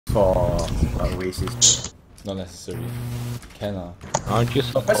for Oasis. Not necessary. Can Aren't you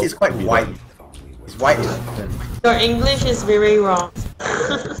Because supposed he's quite to be white. like- He's white. Your English is very wrong.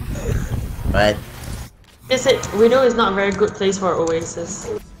 But Is it? Widow is not a very good place for Oasis.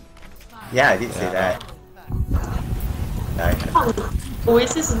 yeah, I did say that.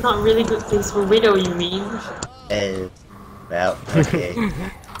 Oasis is not a really good place for Widow, you mean? Well, okay.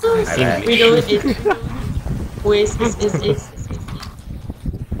 Alright. Widow is... Oasis is...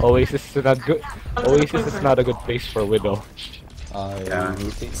 Oasis is not good. Oasis is not a good place for Widow. Yeah.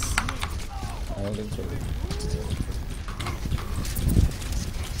 I don't think so.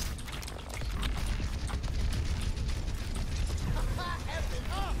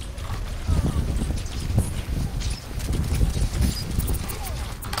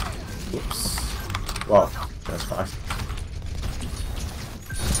 Oops. Wow, that's fast.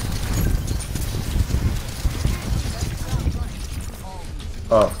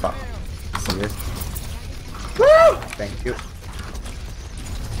 Oh fuck. Serious? Woo! Thank you.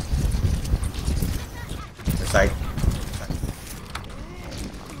 The side.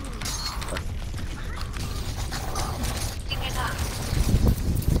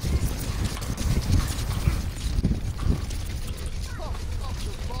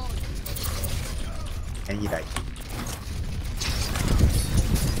 And he died.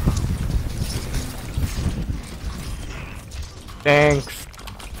 Thanks.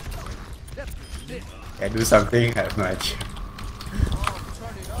 Can I do something? I have no idea.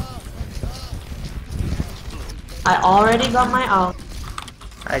 I already got my out.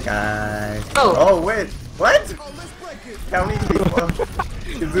 Hi guys. Oh. Oh wait. What? Tell me before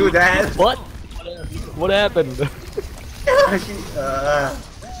you do that. What? What happened?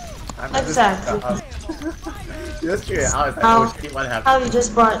 I'm Exactly. Just figure it out. It's like, How- oh shit, what happened? How you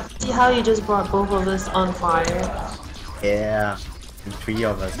just brought... See how you just brought both of us on fire? Yeah. And 3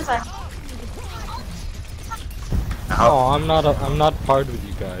 of us. It's like, Oh, I'm not part with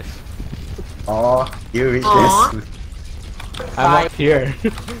you guys. Oh, you reached Aw. this. I'm up here.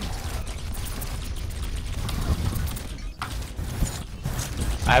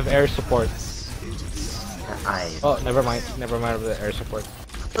 I have air support. I. Oh, never mind. Never mind with the air support.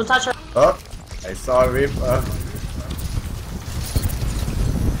 don't touch her. Oh, I saw a rip.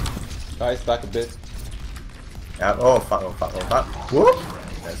 Guys, back a bit. Yeah, oh fuck, oh fuck, oh fuck. Whoop!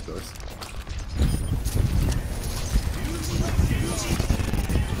 That's gross.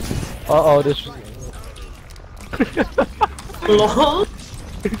 Oh, this. LOL.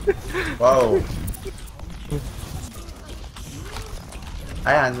 Whoa.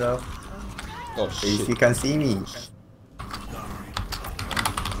 Hi Hanzo. Oh If shit. you can see me.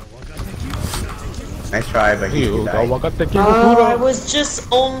 Nice try, but he You died. I was just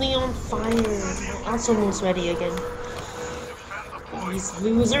only on fire. My art's almost ready again. These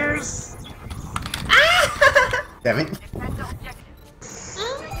losers. Damn it.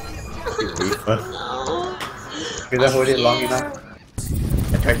 No. Couldn't hold it long enough.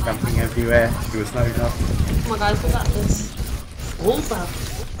 I tried jumping everywhere. It was not enough. Oh my god, we got this. Hold up.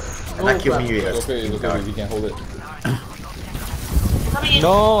 That killed me with It's okay, it's okay, we can hold it. Coming in.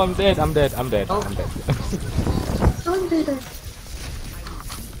 No, I'm dead. I'm dead. I'm dead. Oh. I'm dead. Don't do that.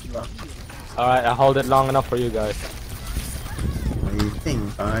 Alright, I hold it long enough for you guys. I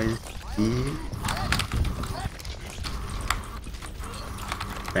think I see.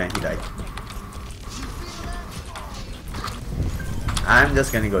 Man, he died. I'm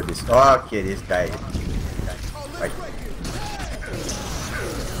just gonna go this. Oh, okay, this guy. Right.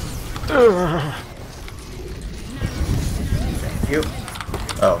 Thank you.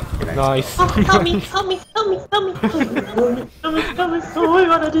 Oh, okay, nice. Nice. Oh, help me, help me, help me, help me, help me, help me, help me, help me. Oh my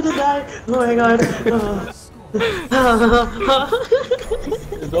god, I didn't die. Oh my god.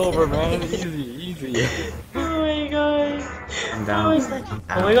 It's over, man. Easy. Oh my god. I'm I down. was like,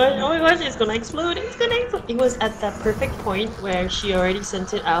 oh my gosh, it's gonna explode, it's gonna explode. It was at that perfect point where she already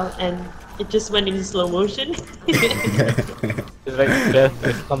sent it out and it just went in slow motion. It's like death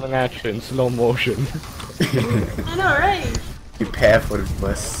is coming at you in slow motion. I know, right? Prepare for the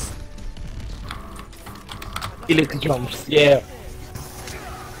bus. Elite jumps, yeah.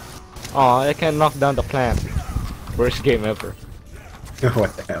 Aw, I can knock down the plant. Worst game ever.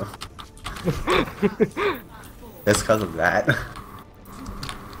 What the hell? That's because of that.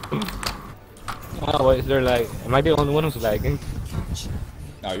 Oh, why is there like... Am I the only one who's lagging?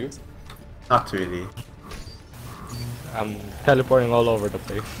 Are you? Not really. I'm teleporting all over the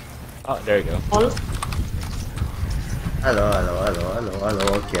place. Oh, there you go. All Hello.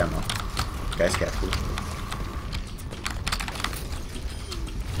 Okay, I'm off. Guys, careful.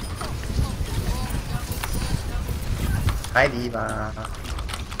 Hi, Diva.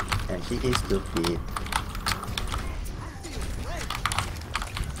 And she is stupid.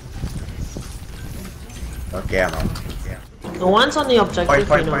 Okay, I'm out. The one's on the objective,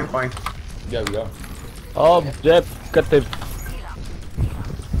 Point. Yeah, we are. Objective.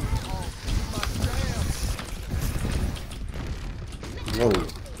 Whoa,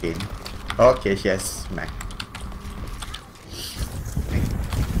 okay. Okay, she has smack.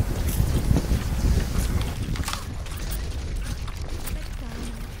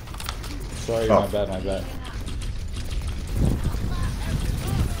 Sorry, Oh. my bad.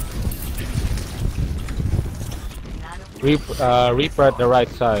 Reaper at the right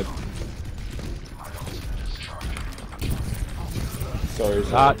side. Sorry.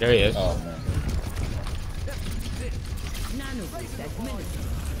 Ah, there he is. Oh man.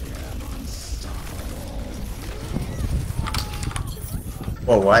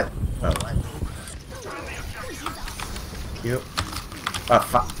 Oh, what? Oh, what? You. Oh,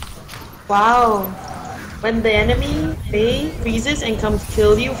 fuck. Wow. When the enemy, they freezes and comes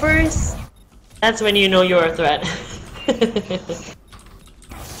kill you first, that's when you know you're a threat.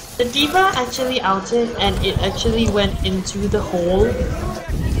 The diva actually outed and it actually went into the hole. Do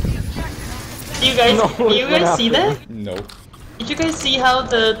you guys, No, do you what guys see that? happened? No. Did you guys see how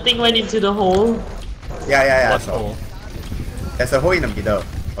the thing went into the hole? Yeah. What So hole? there's a hole in the middle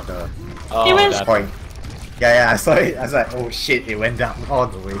of the Oh, He went- that- point. Yeah, I saw it. I was like, oh shit, it went down all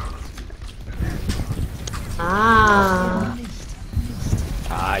the way. Ah.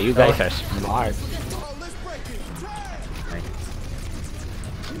 you guys are smart. Nice.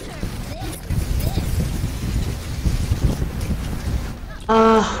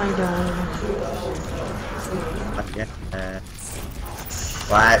 I died. Not yet.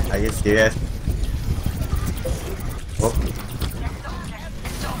 What? Are you serious? Oh.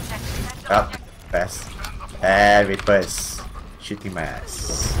 Up. Fast. And Reaper is shooting my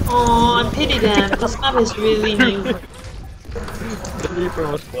ass. Oh, I pity them. This map is really new. The Reaper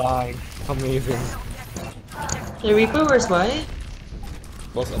was flying. Amazing. The Reaper was what?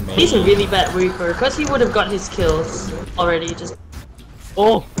 What's He's a amazing? really bad Reaper, because he would have got his kills already. Just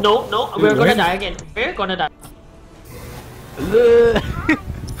Oh! no, we're gonna When? die again. We're gonna die.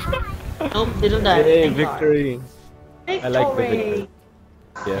 Nope, didn't die. Yay, Thank God. victory! I like the Victory. victory.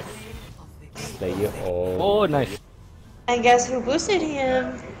 Yes. Play it all. Oh, nice. And guess who boosted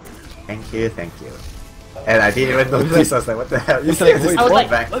him? Thank you. And I didn't even notice. I was like, what the hell? You It's like, just wait, I was went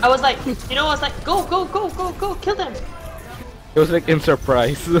like, back. I was like, go, kill them. It was like in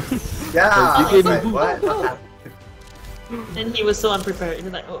surprise. Yeah, You I was gave me like, boost. what? What happened? And he was so unprepared. He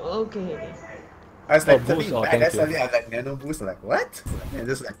was like, oh, okay. I was like, Oh, turning boost, oh, back, thank then you. suddenly I was like, nano boost, I'm like, what? And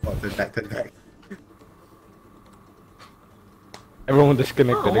just like, oh, turn back. Everyone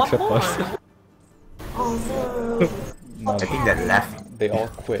disconnected Oh, what except more? us. Oh no. No, I think that left. they all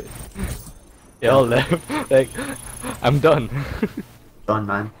quit. They all left. Like, I'm done. Done,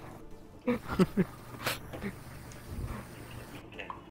 man.